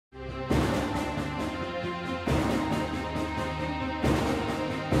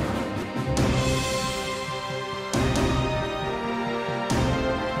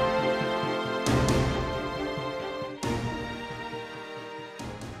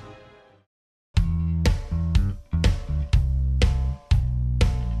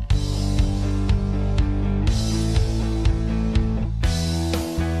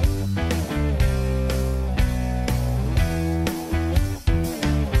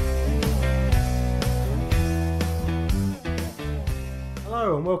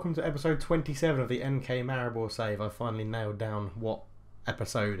Hello and welcome to episode 27 of the NK Maribor save. I finally nailed down what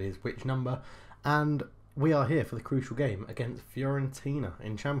episode is which number, and we are here for the crucial game against Fiorentina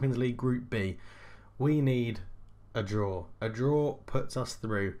in Champions League Group B. We need a draw. A draw puts us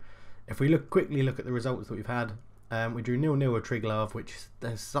through. If we quickly look at the results that we've had, we drew 0-0 with Triglav, which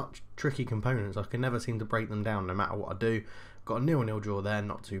there's such tricky components. I can never seem to break them down no matter what I do. Got a 0-0 draw there,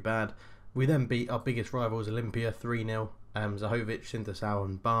 not too bad. We then beat our biggest rivals, Olympia, 3-0. Zahovic, Sintersau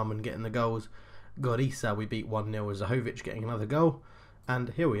and Barman getting the goals. Gorisa we beat 1-0 with Zahovic getting another goal. And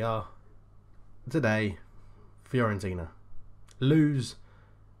here we are today, Fiorentina. Lose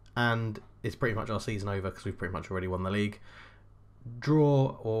and it's pretty much our season over because we've pretty much already won the league.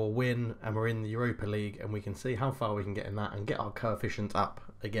 Draw or win and we're in the Europa League, and we can see how far we can get in that and get our coefficient up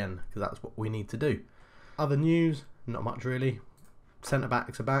again, because that's what we need to do. Other news, not much really. Centre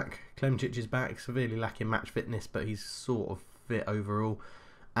backs are back. Klemčić is back, severely lacking match fitness, but he's sort of fit overall.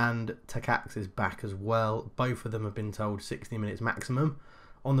 And Takacs is back as well. Both of them have been told 60 minutes maximum.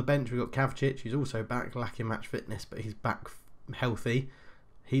 On the bench we've got Kavčić, who's also back, lacking match fitness, but he's back healthy.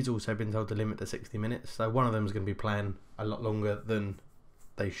 He's also been told to limit to 60 minutes, so one of them is going to be playing a lot longer than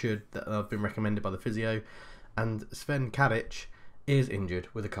they should, that have been recommended by the physio. And Sven Kadic is injured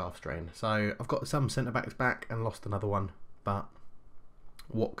with a calf strain. So I've got some centre backs back and lost another one, but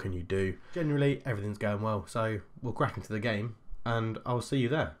what can you do? Generally, everything's going well, so we'll crack into the game, and I'll see you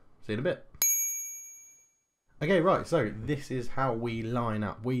there. See you in a bit. Okay, right, so this is how we line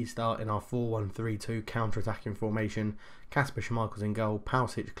up. We start in our 4-1-3-2 counter-attacking formation. Kasper Schmeichel's in goal,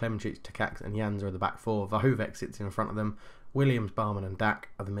 Pausic, Klemčić, Takacs and Janza are the back four. Vahovic sits in front of them. Williams, Barman and Dak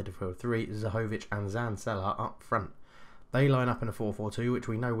are the midfield three. Zahovic and Zansella up front. They line up in a 4-4-2, which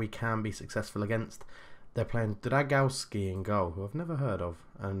we know we can be successful against. They're playing Dragowski in goal, who I've never heard of,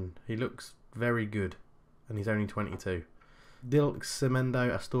 and he looks very good, and he's only 22. Dilk, Semendo,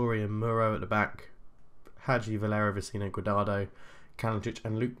 Astori and Muro at the back. Hadji, Valero, Vicino, Guardado, Kalajic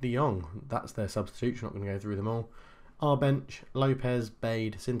and Luke de Jong. That's their substitutes, not going to go through them all. Our bench, Lopez,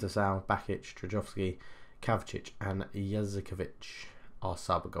 Bade, Sintersau, Bakic, Trajovski, Kavčić and Jezikovic, our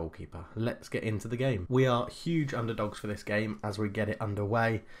sub goalkeeper. Let's get into the game. We are huge underdogs for this game as we get it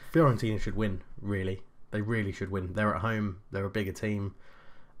underway. Fiorentina should win, really. They really should win. They're at home. They're a bigger team.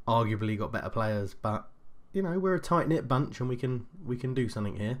 Arguably got better players, but you know, we're a tight-knit bunch and we can do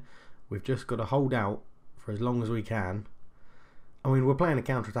something here. We've just got to hold out for as long as we can. I mean, we're playing a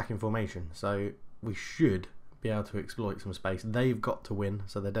counter-attacking formation, so we should be able to exploit some space. They've got to win,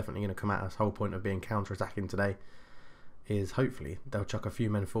 so they're definitely going to come at us. The whole point of being counter-attacking today is hopefully they'll chuck a few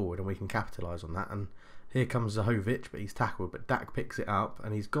men forward and we can capitalise on that. And here comes Zahovic, but he's tackled, but Dak picks it up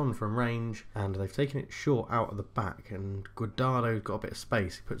and he's gone from range, and they've taken it short out of the back, and Guardado's got a bit of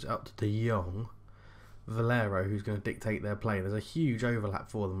space. He puts it up to De Jong. Valero, who's going to dictate their play. There's a huge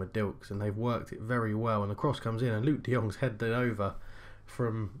overlap for them with Dilks, and they've worked it very well, and the cross comes in and Luke de Jong's headed over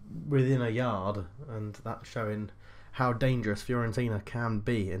from within a yard, and that's showing how dangerous Fiorentina can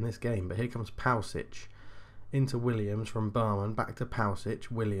be in this game. But here comes Pausic into Williams from Barman, back to Pausic,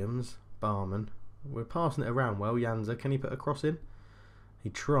 Williams, Barman. We're passing it around well. Janza, can he put a cross in? He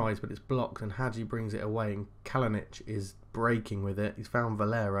tries, but it's blocked, and Hadji brings it away, and Kalinic is breaking with it. He's found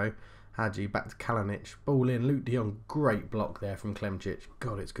Valero. Hadji back to Kalinic. Ball in. Luke de Jong, great block there from Klemčić.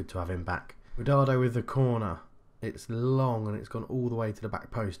 God, it's good to have him back. Guardado with the corner. It's long, and it's gone all the way to the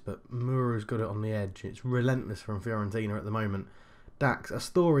back post, but Muro's got it on the edge. It's relentless from Fiorentina at the moment. Dax,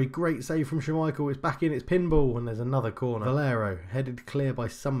 Astori, great save from Schmeichel. It's back in, it's pinball, and there's another corner. Valero, headed clear by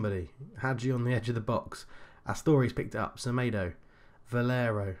somebody. Hadji on the edge of the box. Astori's picked it up. Semedo,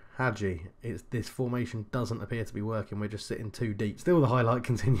 Valero, Hadji. This formation doesn't appear to be working. We're just sitting too deep. Still the highlight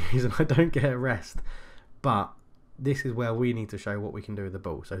continues, and I don't get a rest. But this is where we need to show what we can do with the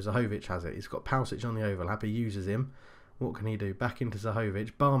ball. So Zahovic has it. He's got Pausic on the overlap. He uses him. What can he do? Back into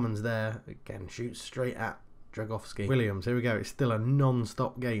Zahovic. Barman's there. Again, shoots straight at Dragowski. Williams, here we go. It's still a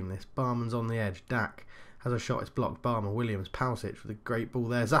non-stop game, this. Barman's on the edge. Dak has a shot. It's blocked. Barman, Williams, Pausic with a great ball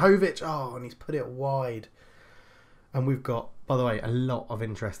there. Zahovic, oh, and he's put it wide. And we've got, by the way, a lot of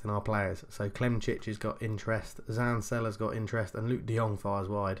interest in our players. So Klemčić has got interest. Zancella's got interest. And Luke de Jong fires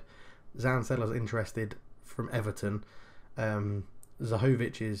wide. Zancella's interested from Everton.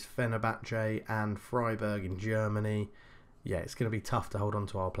 Zahovic is Fenerbahce and Freiburg in Germany. Yeah, it's going to be tough to hold on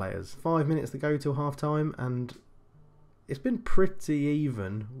to our players. 5 minutes to go till half time, and it's been pretty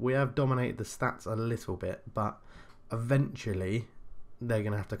even. We have dominated the stats a little bit, but eventually they're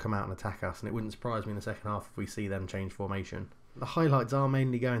going to have to come out and attack us, and it wouldn't surprise me in the second half if we see them change formation. The highlights are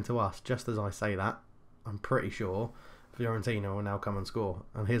mainly going to us. Just as I say that, I'm pretty sure Fiorentina will now come and score.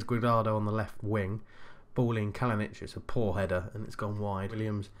 And here's Guardado on the left wing. Ball in, Kalinic, it's a poor header and it's gone wide.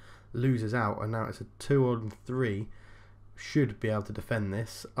 Williams loses out and now it's a 2-on-3. Should be able to defend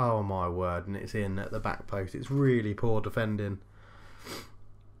this. Oh my word, and it's in at the back post. It's really poor defending.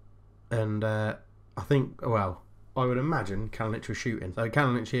 And I think, well, I would imagine Kalinic was shooting. So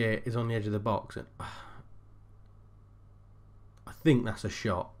Kalinic here is on the edge of the box. And I think that's a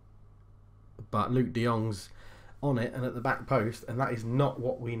shot. But Luke de Jong's on it and at the back post, and that is not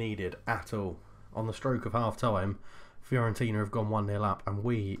what we needed at all. On the stroke of half time, Fiorentina have gone 1-0 up and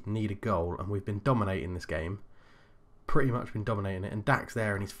we need a goal, and we've been dominating this game. Pretty much been dominating it, and Dak's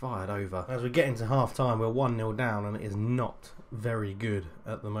there and he's fired over. As we get into half time, we're 1-0 down and it is not very good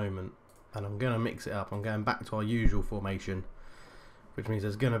at the moment. And I'm going to mix it up. I'm going back to our usual formation, which means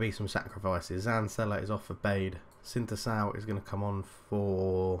there's going to be some sacrifices. Zancella is off for Bade. Sintasau is going to come on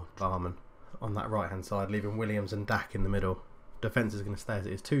for Barman on that right hand side, leaving Williams and Dak in the middle. Defence is going to stay as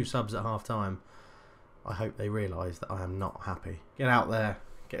it is. 2 subs at half time. I hope they realise that I am not happy. Get out there,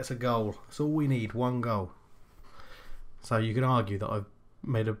 get us a goal. That's all we need, 1 goal. So you could argue that I've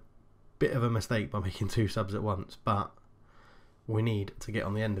made a bit of a mistake by making 2 subs at once, but we need to get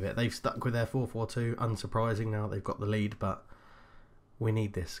on the end of it. They've stuck with their 4-4-2, unsurprising now they've got the lead, but we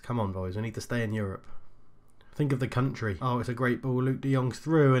need this. Come on, boys, we need to stay in Europe. Think of the country. Oh, it's a great ball. Luke de Jong's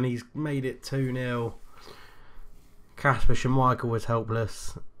through and he's made it 2-0. Kasper Schmeichel was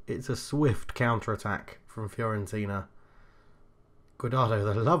helpless. It's a swift counter-attack from Fiorentina. Guardado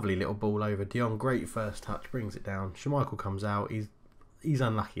with a lovely little ball over. De Jong, great first touch, brings it down. Schmeichel comes out. He's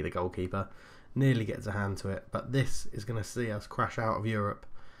unlucky, the goalkeeper. Nearly gets a hand to it. But this is going to see us crash out of Europe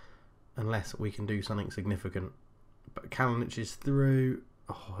unless we can do something significant. But Kalinic is through.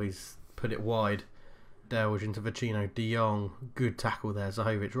 Oh, he's put it wide. Delge into Vecino. De Jong, good tackle there.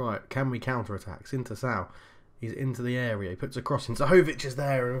 Zahovic, right. Can we counter-attack? Sintasau, he's into the area. He puts a cross in. Zahovic is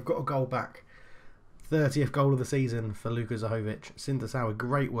there and we've got a goal back. 30th goal of the season for Luka Zahovic. Sintasau with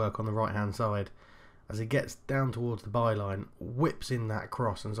great work on the right-hand side. As he gets down towards the byline, whips in that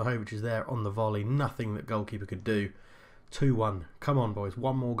cross, and Zahovic is there on the volley. Nothing that goalkeeper could do. 2-1. Come on, boys.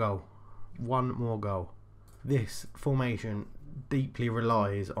 1 more goal. 1 more goal. This formation deeply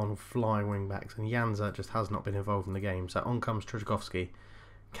relies on flying wing-backs, and Janza just has not been involved in the game. So on comes Trzaskowski.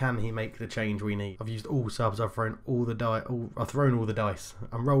 Can he make the change we need? I've used all subs. I've thrown all the dice.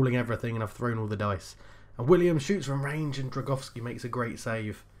 I'm rolling everything, and I've thrown all the dice. And Williams shoots from range, and Trzaskowski makes a great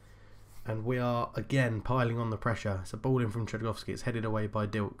save. And we are again piling on the pressure. It's a ball in from Trzaskowski. It's headed away by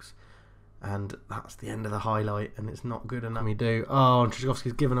Dilks, and that's the end of the highlight. And it's not good enough. We do. Oh, and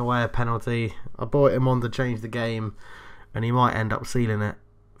Trzaskowski's given away a penalty. I brought him on to change the game, and he might end up sealing it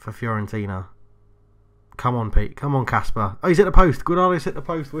for Fiorentina. Come on, Pete. Come on, Kasper. Oh, he's hit the post. Guardado's hit the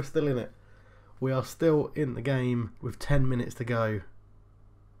post. We're still in it. We are still in the game with 10 minutes to go.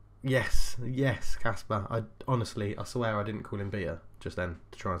 Yes, yes, Kasper. Honestly, I swear I didn't call him Beta just then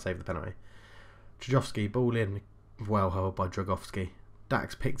to try and save the penalty. Trzaskowski, ball in. Well held by Trzaskowski.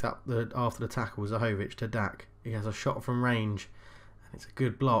 Dak's picked up after the tackle. Zahovic to Dak. He has a shot from range. It's a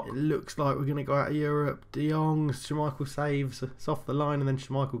good block. It looks like we're going to go out of Europe. De Jong, Schmeichel saves. It's off the line and then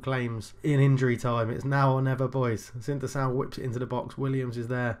Schmeichel claims in injury time. It's now or never, boys. Sintasau whips it into the box. Williams is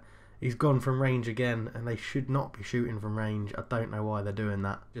there. He's gone from range again, and they should not be shooting from range. I don't know why they're doing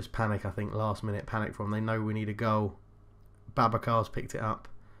that. Just panic, I think. Last minute panic from them. They know we need a goal. Babakar's picked it up.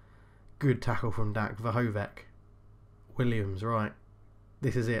 Good tackle from Dak. Vahovec. Williams, right.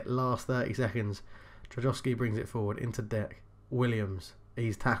 This is it. Last 30 seconds. Trzaskowski brings it forward into Dak. Williams,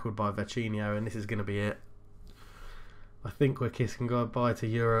 he's tackled by Vecino, and this is going to be it. I think we're kissing goodbye to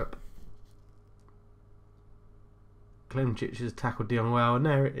Europe. Klimčić has tackled De Jong well, and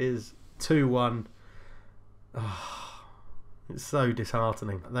there it is, 2-1. Oh, it's so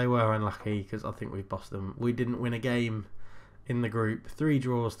disheartening. They were unlucky because I think we've bossed them. We didn't win a game in the group. 3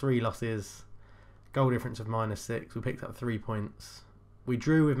 draws, 3 losses. Goal difference of -6. We picked up 3 points. We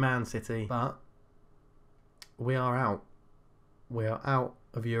drew with Man City, but we are out. We are out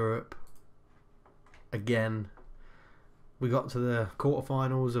of Europe again. We got to the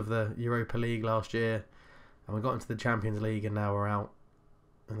quarterfinals of the Europa League last year, and we got into the Champions League, and now we're out.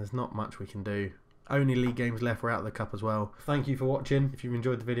 And there's not much we can do. Only league games left. We're out of the cup as well. Thank you for watching. If you've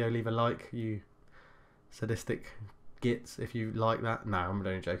enjoyed the video, leave a like. You sadistic gits, if you like that. No, I'm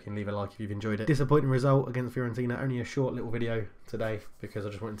only joking. Leave a like if you've enjoyed it. Disappointing result against Fiorentina. Only a short little video today because I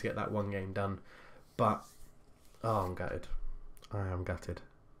just wanted to get that 1 game done. But, oh, I'm gutted. I am gutted.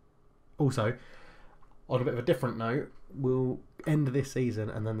 Also, on a bit of a different note, we'll end this season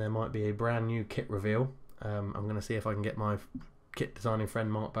and then there might be a brand new kit reveal. I'm going to see if I can get my kit designing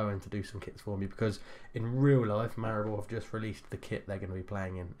friend Mark Bowen to do some kits for me, because in real life Maribor have just released the kit they're going to be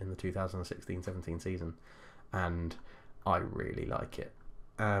playing in the 2016-17 season, and I really like it.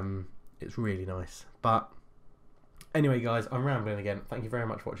 It's really nice. But anyway guys, I'm rambling again. Thank you very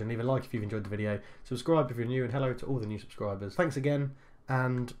much for watching. Leave a like if you've enjoyed the video, subscribe if you're new, and hello to all the new subscribers. Thanks again,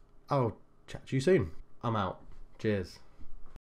 and I'll chat to you soon. I'm out. Cheers.